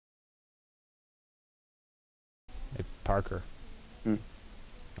Parker. Hmm.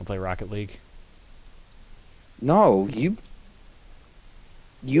 I'll play Rocket League. No, you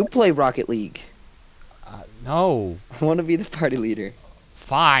play Rocket League. No. I want to be the party leader.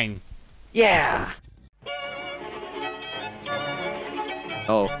 Fine. Yeah.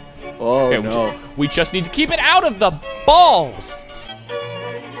 Oh. Oh Okay, no. we just need to keep it out of the balls.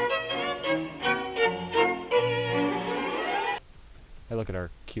 Hey, look at our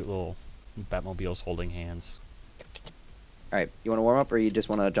cute little Batmobiles holding hands. All right. You want to warm up, or you just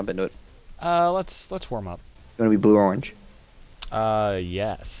want to jump into it? Let's warm up. You want to be blue or orange?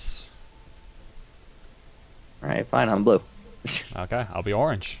 Yes. All right. Fine. I'm blue. Okay, I'll be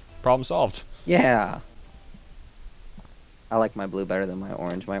orange. Problem solved. Yeah. I like my blue better than my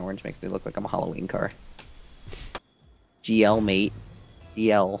orange. My orange makes me look like I'm a Halloween car. GL, mate.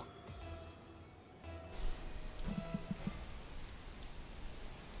 GL.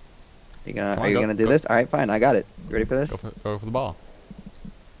 Are you gonna do this? All right, fine. I got it. You ready for this? Go for the ball.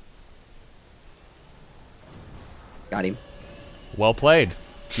 Got him. Well played.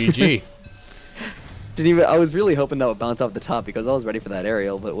 GG. Didn't even. I was really hoping that would bounce off the top because I was ready for that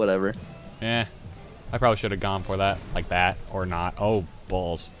aerial, but whatever. Eh. I probably should have gone for that, like that, or not. Oh,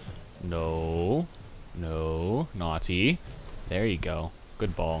 balls. No. No. Naughty. There you go.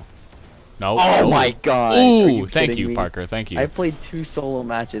 Good ball. No. Oh no. my god. Ooh, thank you, me? Parker. Thank you. I played 2 solo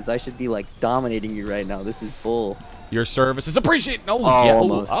matches. I should be like dominating you right now. This is bull. Your service is appreciated. No. Oh, Yeah.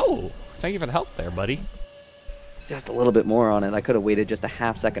 almost. Oh. Thank you for the help there, buddy. Just a little bit more on it. I could have waited just a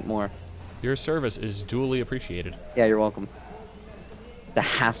half second more. Your service is duly appreciated. Yeah, you're welcome. The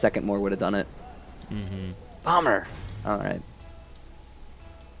half second more would have done it. Mm-hmm. Bomber. All right.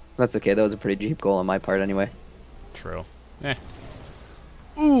 That's okay. That was a pretty cheap goal on my part anyway. True. Eh.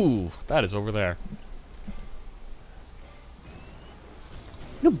 Ooh, that is over there.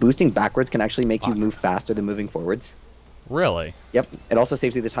 You know, boosting backwards can actually make you move faster than moving forwards. Really? Yep. It also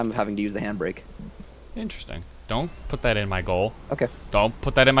saves you the time of having to use the handbrake. Interesting. Don't put that in my goal. Okay. Don't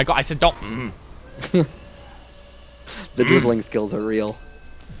put that in my goal. I said don't. The dribbling skills are real.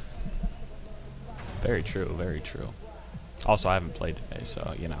 Very true, very true. Also, I haven't played today,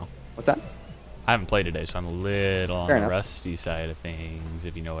 so, you know. What's that? I haven't played today, so I'm a little on Fair the enough. rusty side of things,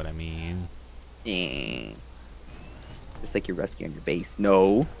 if you know what I mean. Just like you're rusty on your base.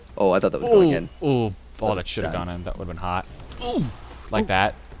 No. Oh, I thought that was going in. Ooh, oh, that That's should have sad. gone in. That would have been hot. Ooh, like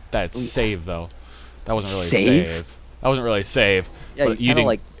that. That's Ooh. save, though. That wasn't really Save? a save. That wasn't really a save. Yeah, but you kind of didn't-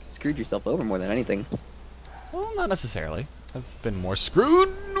 like screwed yourself over more than anything. Well, not necessarily. I've been more screwed.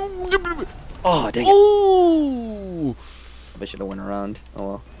 Oh, dang it. Ooh! I should have went around. Oh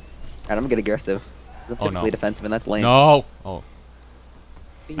well. Alright, I'm gonna get aggressive. I'm Oh, typically no. defensive, and that's lame. No! Oh,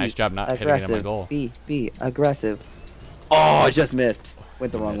 Be nice job not hitting aggressive. it at my goal. Be aggressive. Oh, I just missed.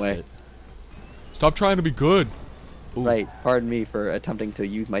 Went the wrong Missed way. it. Stop trying to be good. Ooh, Right. Pardon me for attempting to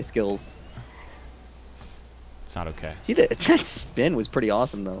use my skills. It's not okay. See, that spin was pretty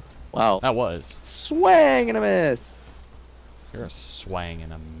awesome, though. Wow. That was. Swang and a miss. You're a swang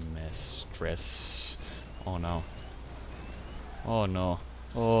and a mistress. Oh no. Oh no.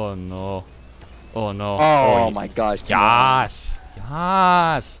 Oh no. Oh no. Oh, my gosh. come on. Yes.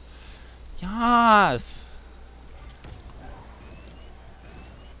 Yes. Yes.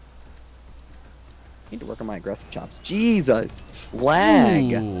 I need to work on my aggressive chops. Jesus.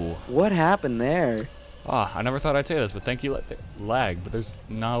 Lag. Ooh. What happened there? Ah, I never thought I'd say this, but thank you, lag. But there's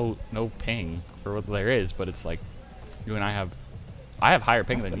no ping, or what there is, but it's like you and I have higher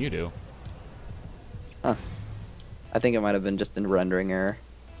ping than you do. Huh. I think it might have been just a rendering error.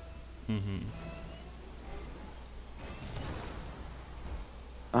 Mm-hmm.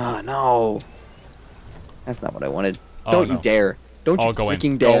 Oh, no. That's not what I wanted. Oh, Don't no. you dare. Don't Oh, you go in.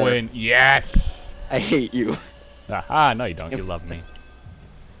 freaking dare. Go in. Yes. I hate you. Ah, no, you don't. You love me.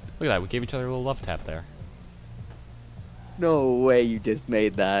 Look at that. We gave each other a little love tap there. No way you just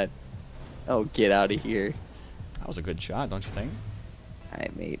made that. Oh, get out of here. That was a good shot, don't you think?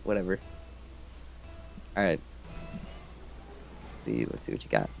 Alright, mate. Whatever. Alright. Let's see what you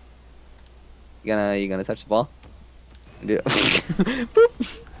got. You gonna touch the ball? Do it.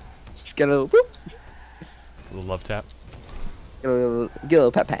 Boop. Just get a little boop. A little love tap. Get a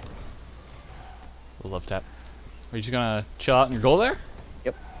little pat pat. A little love tap. Are you just gonna chill out in your goal there?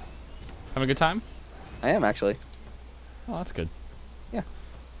 Yep. Having a good time? I am actually. Oh, that's good.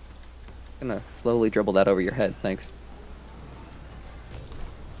 Gonna slowly dribble that over your head. Thanks.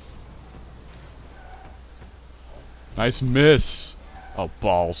 Nice miss. Oh,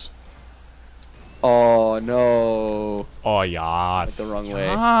 balls. Oh no. Oh, yas. Went the wrong way.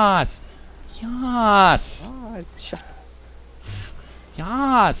 Yas. Yas. Oh, it's shut.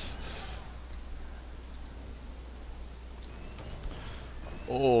 Yas.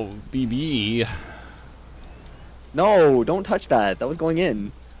 Oh, BB. No, don't touch that. That was going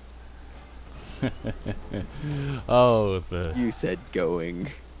in. Oh, the... You said going.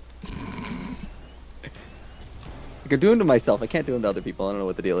 I can do them to myself. I can't do them to other people. I don't know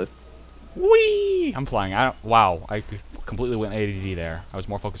what the deal is. Whee! I'm flying. Wow, I completely went ADD there. I was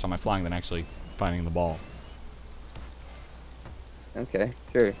more focused on my flying than actually finding the ball. Okay,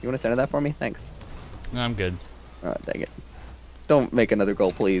 sure. You want to center that for me? Thanks. No, I'm good. Oh, dang it. Don't make another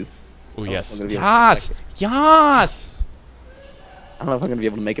goal, please. Oh, yes. I'm gonna be able Yes! Yes! I don't know if I'm going to be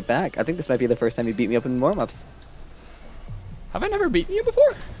able to make it back. I think this might be the first time you beat me up in warm-ups. Have I never beaten you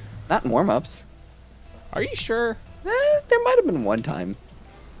before? Not in warm-ups. Are you sure? There might have been one time.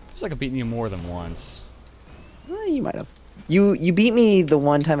 Feels like I've beaten you more than once. You might have. You beat me the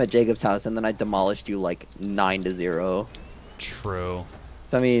one time at Jacob's house, and then I demolished you like 9-0. True.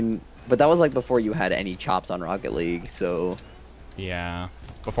 So, I mean, but that was like before you had any chops on Rocket League, so... Yeah.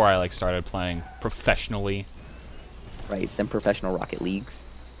 Before I, like, started playing professionally. Right, then professional Rocket Leagues.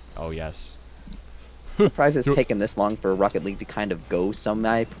 Oh, yes. Surprised it's taken this long for Rocket League to kind of go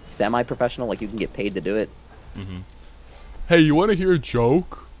semi-professional, like you can get paid to do it. Mm-hmm. Hey, you want to hear a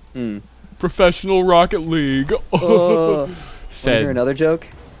joke? Hmm. Professional Rocket League. Wanna Said. hear another joke?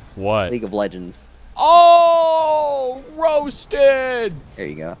 What? League of Legends. Oh, roasted. There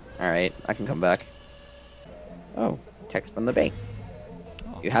you go. Alright, I can come back. Oh, text from the Bay.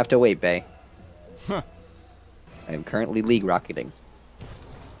 Oh. You have to wait, Bay. Huh. I am currently league rocketing.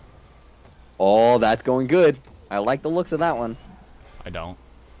 Oh, that's going good. I like the looks of that one. I don't.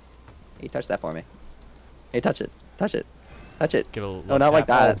 Hey, touch that for me. Hey, touch it. Touch it. Touch it. Give it a little No, not like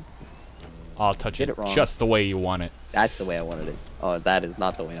tap. that. Oh, I'll touch Did it it wrong. just the way you want it. That's the way I wanted it. Oh, that is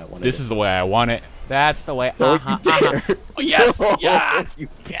not the way I wanted it. This is the way I want it. That's the way. No, Uh-huh, you dare. uh-huh. Oh, yes, No, yes, you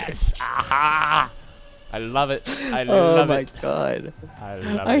yes. Aha! I love it. I Oh love my it. god. I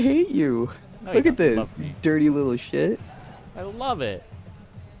love I it. hate you. No, you Look at don't this, love you me. dirty little shit. I love it.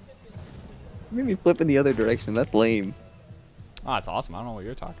 You made me flip in the other direction. That's lame. Oh, that's awesome. I don't know what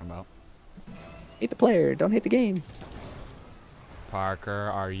you're talking about. Hate the player. Don't hate the game. Parker,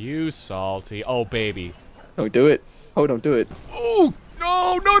 are you salty? Oh, baby. Don't do it. Oh, don't do it. Oh,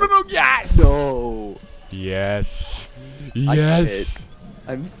 no, no, no, no. Yes. No. Yes. I Yes.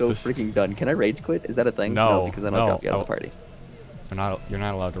 I'm so This- freaking done. Can I rage quit? Is that a thing? No, because then I'll no, drop you out of no. the party. You're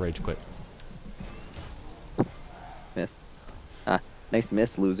not allowed to rage quit. Miss. Ah, nice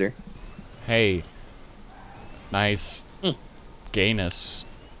miss, loser. Hey. Nice. Mm. Gayness.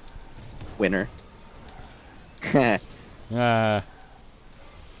 Winner. Uh,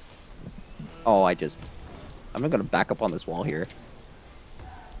 Oh, I'm not gonna back up on this wall here.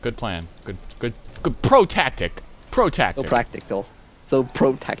 good plan. Good pro tactic. Pro So tactic. practical. So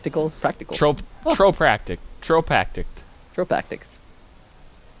pro-tactical? Practical. Tropactic. Tropactic. Tropactics.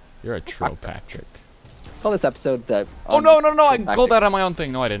 You're a tropactic. Call this episode the... Oh, no, no, no. I Tropactic. called that on my own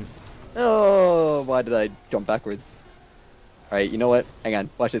thing. No, I didn't. Oh, why did I jump backwards? Alright, you know what? Hang on.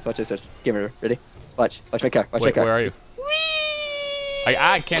 Watch this, watch this, watch. Gamer, ready? Watch. Watch my car. Watch my Wait, car. where are you?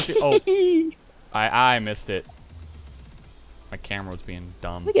 I can't see. Oh, I missed it. My camera was being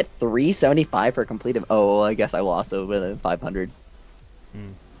dumb. We get 375 for a completed... Oh, I guess I lost so with 500. Hmm.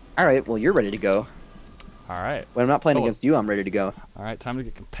 Alright, well, you're ready to go. All right. When I'm not playing Oh. against you, I'm ready to go. All right. Time to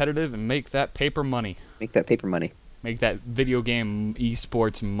get competitive and make that paper money. Make that paper money. Make that video game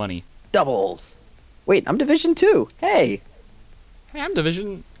esports money. Doubles! Wait, I'm Division 2. Hey! Hey, I'm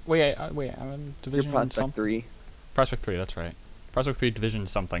Division. Wait, wait. I'm in You're Division Prospect some- 3. Prospect 3. That's right. Prospect 3 Division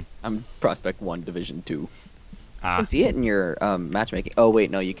something. I'm Prospect 1, Division 2. I Ah. can see it in your matchmaking. Oh, wait,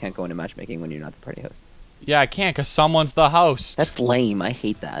 no, you can't go into matchmaking when you're not the party host. Yeah, I can't because someone's the host. That's lame. I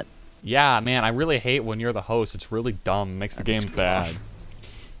hate that. Yeah, man. I really hate when you're the host. It's really dumb. Makes the That's game bad.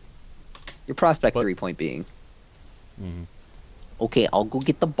 Your Prospect But- 3 point being. Mhm. Okay, I'll go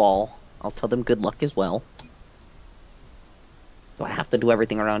get the ball. I'll tell them good luck as well. Do I have to do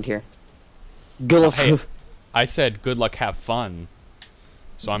everything around here? Good luck. Hey, I said good luck, have fun.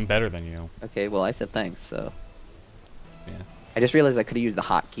 So I'm better than you. Okay, well, I said thanks, so. Yeah. I just realized I could have used the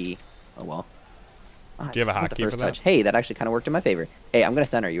hotkey. Oh, well. Ah, Do you have a it's not the hotkey first for that? touch. Hey, that actually kind of worked in my favor. Hey, I'm going to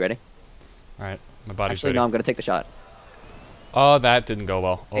center. You ready? All right. My body's Actually, ready. no, I'm going to take the shot. Oh, that didn't go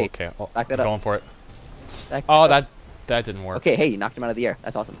well. Hey, Okay. Oh, back that I'm up. going for it. Back Oh, up. that didn't work. Okay, hey, you knocked him out of the air.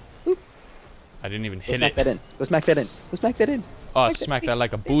 That's awesome. Whoop. I didn't even Go hit smack it. that in. Go smack that in. Go smack that in. Oh, smack that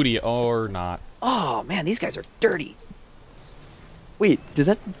like a booty or not. Oh, man, these guys are dirty. Wait, does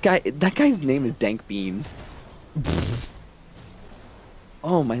that guy's name is Dank Beans.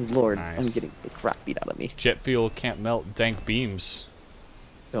 Oh, my lord. I'm Nice. getting the crap beat out of me. Jet fuel can't melt dank beams.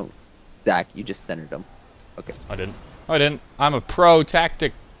 Don't. Zack, you just centered him. Okay. I didn't. I didn't. I'm a pro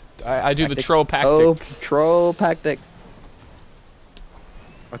tactic. I do the tro tactics. Oh, tro tactics.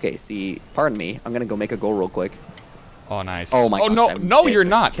 Okay, see, pardon me. I'm gonna go make a goal real quick. Oh, nice. Oh my gosh, no, I'm no, pissed. you're Are you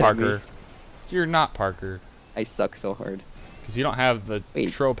not, kidding me? Parker. You're not, Parker. I suck so hard. Because you don't have the Wait,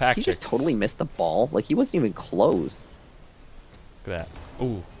 tro tactics. he just totally missed the ball. Like, he wasn't even close. Look at that.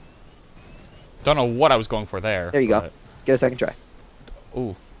 Ooh. Don't know what I was going for there. There you go. but- Get a second try.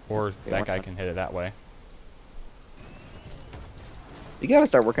 Ooh. Or Yeah, that why guy not? can hit it that way. You gotta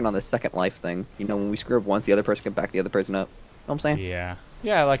start working on the second life thing. You know, when we screw up once, the other person can back the other person up. Know what I'm saying? Yeah.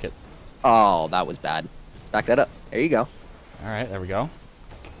 Yeah, I like it. Oh, that was bad. Back that up. There you go. All right, there we go.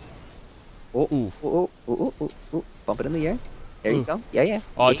 Oh, Ooh. ooh, ooh, ooh, ooh, ooh. Bump it in the air. There you Ooh. go. Yeah, yeah.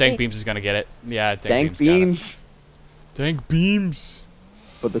 Oh, yeah, Dank yeah. Beams is gonna get it. Yeah, Dank, Dank Beams. Got it. beans. Dank Beams.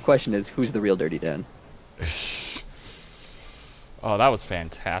 But the question is, who's the real Dirty Dan? Oh, that was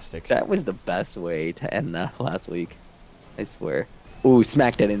fantastic. That was the best way to end that last week. I swear. Ooh,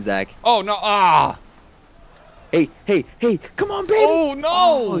 smack that in, Zach. Oh no! Ah! Hey, hey, hey! Come on, baby! Oh no!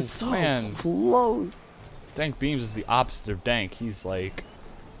 Oh, so Man, close. Dank Beams is the opposite of Dank. He's like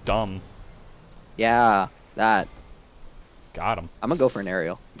dumb. Yeah, that. Got him. I'm gonna go for an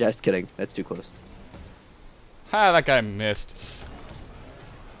aerial. Just kidding. That's too close. Ah, that guy missed.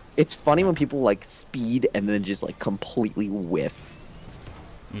 It's funny when people like speed and then just like completely whiff.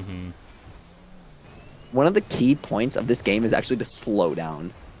 Mm-hmm. One of the key points of this game is actually to slow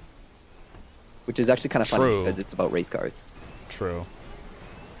down, which is actually kind of funny True. because it's about race cars. True.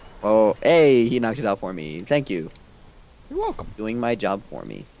 Oh, hey, he knocked it out for me. Thank you. You're welcome. Doing my job for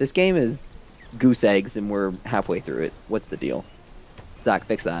me. This game is goose eggs and we're halfway through it. What's the deal? Zach,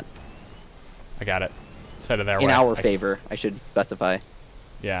 fix that. I got it. It's headed their In way. our favor, I should specify.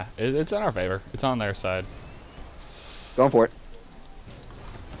 Yeah, it's in our favor. It's on their side. Going for it.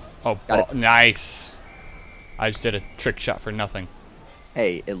 Oh, Got oh, nice. I just did a trick shot for nothing.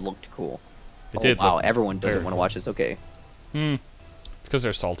 Hey, it looked cool. It Oh, did wow, look everyone doesn't very want to cool. watch this. Okay, Hmm. It's because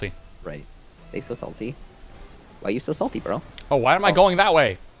they're salty. right. They so salty. Why you so salty, bro? Oh, why am I Oh. going that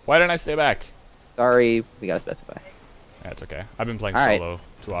way? Why didn't I stay back? Sorry, we gotta specify. That's okay. I've been playing All right. solo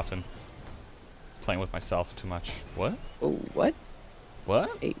too often. Playing with myself too much. What? Oh, what? What?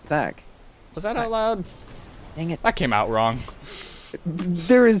 Hey, Zach. Was that out loud? Dang it. That came out wrong.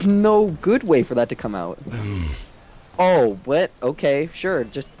 There is no good way for that to come out. Oh, what? Okay, sure.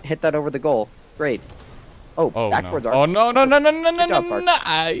 Just hit that over the goal. Great. Oh, Oh backwards no! arc. Oh no! No! No! No! No! No! Good job, No! Park. No!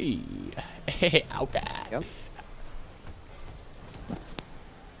 Aye. Ow, God. Yep.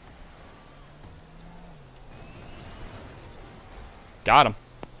 Got him.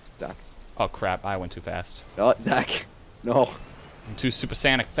 Zach. Oh crap! I went too fast. Oh, Zach. No. I'm too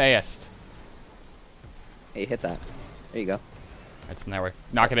supersonic fast. Hey, hit that. There you go. It's in that way.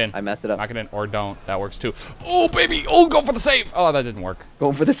 Knock it in. I messed it up. Knock it in, or don't. That works too. Oh baby! Oh, go for the save! Oh, that didn't work.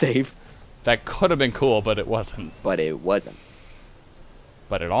 Going for the save, That could have been cool, but it wasn't. but it wasn't.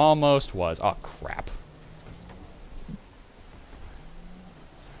 But it almost was. Oh crap!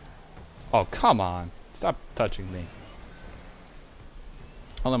 Oh come on! Stop touching me.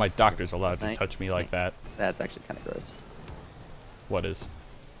 Only my doctor's allowed to Night. touch me like that. That's actually kind of gross. What is?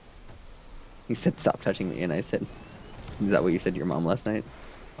 You said stop touching me, and I said, is that what you said to your mom last night?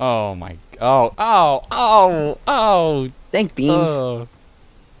 Oh my. Oh. Oh. Oh. Oh. Thank beans. Oh.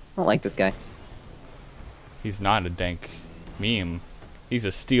 I don't like this guy. He's not a dank meme. He's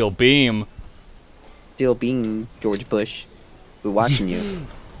a steel beam. Still being George Bush. We're watching you.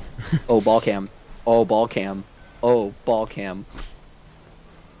 Oh, ball cam. Oh, ball cam. Oh, ball cam.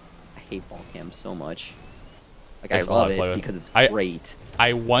 I hate ball cam so much. Like, It's I a lot love to play it with. because it's I- great.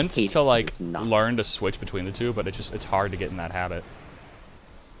 I want Hate to it, like it's not. learn to switch between the two, but it's hard to get in that habit.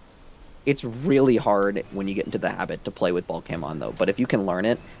 It's really hard when you get into the habit to play with ball cam on, though. But if you can learn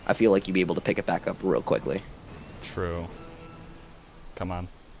it, I feel like you'll be able to pick it back up real quickly. True. Come on.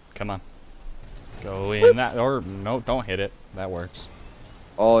 Come on. Go in that, or no, don't hit it. That works.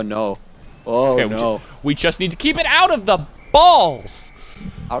 Oh, no. Oh, Okay, no. we just need to keep it out of the balls.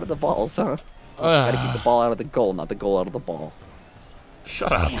 Out of the balls, huh? Gotta keep the ball out of the goal, not the goal out of the ball.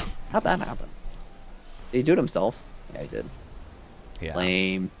 Shut up. Damn, how'd that happen? Did he do it himself? Yeah, he did. Yeah.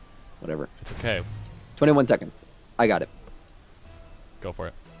 Lame. Whatever. It's okay. 21 seconds. I got it. Go for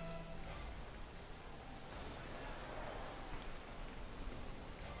it.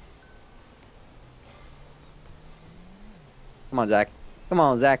 Come on, Zach. Come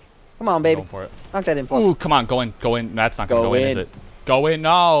on, Zach. Come on, baby. Go for it. Knock that in for me. Ooh, come on, go in, go in. That's not gonna Go go in, is in. it? Go in,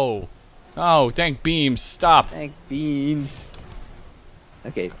 no. No, dank beams, stop. Thank beans.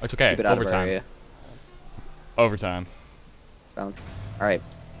 Okay. It's okay. Keep it out of our Overtime. area. Overtime. Bounce. All right.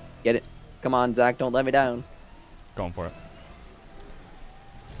 Get it. Come on, Zach. Don't let me down. Going for it.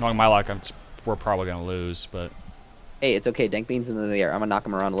 Knowing my luck, we're probably gonna lose, but Hey, it's okay. Dank beans into the air. I'm gonna knock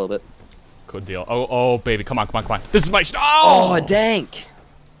him around a little bit. good deal. Oh, baby, come on. This is my. Oh, Oh! Dank!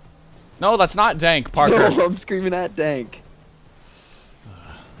 No, that's not Dank, Parker. No, I'm screaming at Dank.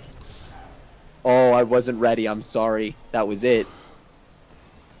 Oh, I wasn't ready. I'm sorry. That was it.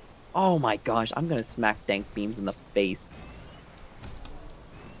 Oh my gosh, I'm gonna smack Dank beams in the face.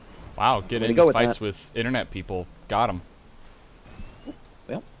 Wow, get into fights with internet people. Got him.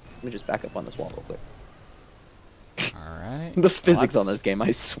 Well, let me just back up on this wall real quick. Alright. The physics on this game,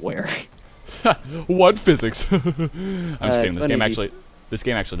 I swear. What physics? I'm just kidding. This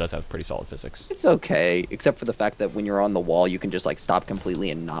game actually does have pretty solid physics. It's okay, except for the fact that when you're on the wall, you can just like stop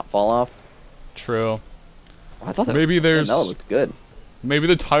completely and not fall off. True. Oh, I thought that maybe that looked good. Maybe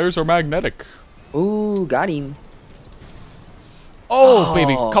the tires are magnetic. Ooh, got him. Oh,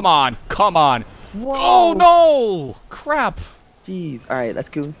 baby, come on, come on. Whoa. Oh no! Crap. Jeez. All right, that's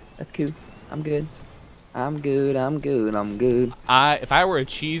cool. That's cool. I'm good. I'm good. I'm good. I'm good. If I were a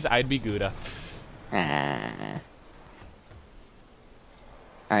cheese, I'd be Gouda. Ah.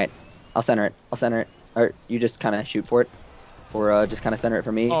 All right, I'll center it. I'll center it. Or you just kind of shoot for it, or just kind of center it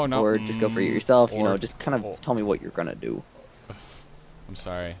for me, Oh, no. or just go for it yourself. You know, Or- just kind of tell me what you're gonna do. I'm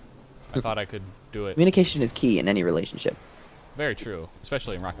sorry. I thought I could do it. Communication is key in any relationship. Very true,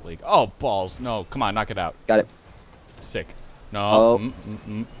 especially in Rocket League. Oh, balls. No, come on, knock it out. Got it. Sick. No.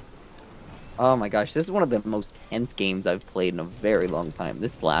 Oh. Oh my gosh, this is one of the most tense games I've played in a very long time.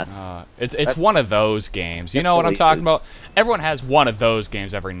 This last. It's one of those games. You know what I'm talking about? Everyone has one of those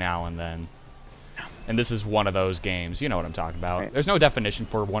games every now and then. And this is one of those games. You know what I'm talking about. Right. There's no definition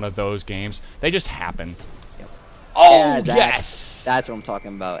for one of those games. They just happen. Yep. Oh, Yeah, Zack. yes! That's what I'm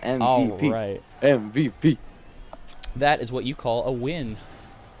talking about. MVP. All right. MVP. That is what you call a win.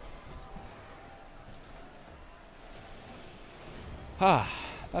 Ah,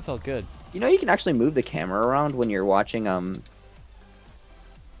 that felt good. You know you can actually move the camera around when you're watching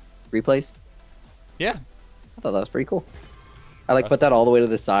replays? Yeah. I thought that was pretty cool. I like put that all the way to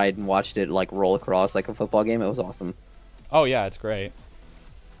the side and watched it like roll across like a football game. It was awesome. Oh, yeah, it's great.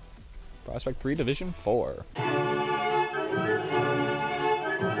 Prospect 3, Division 4.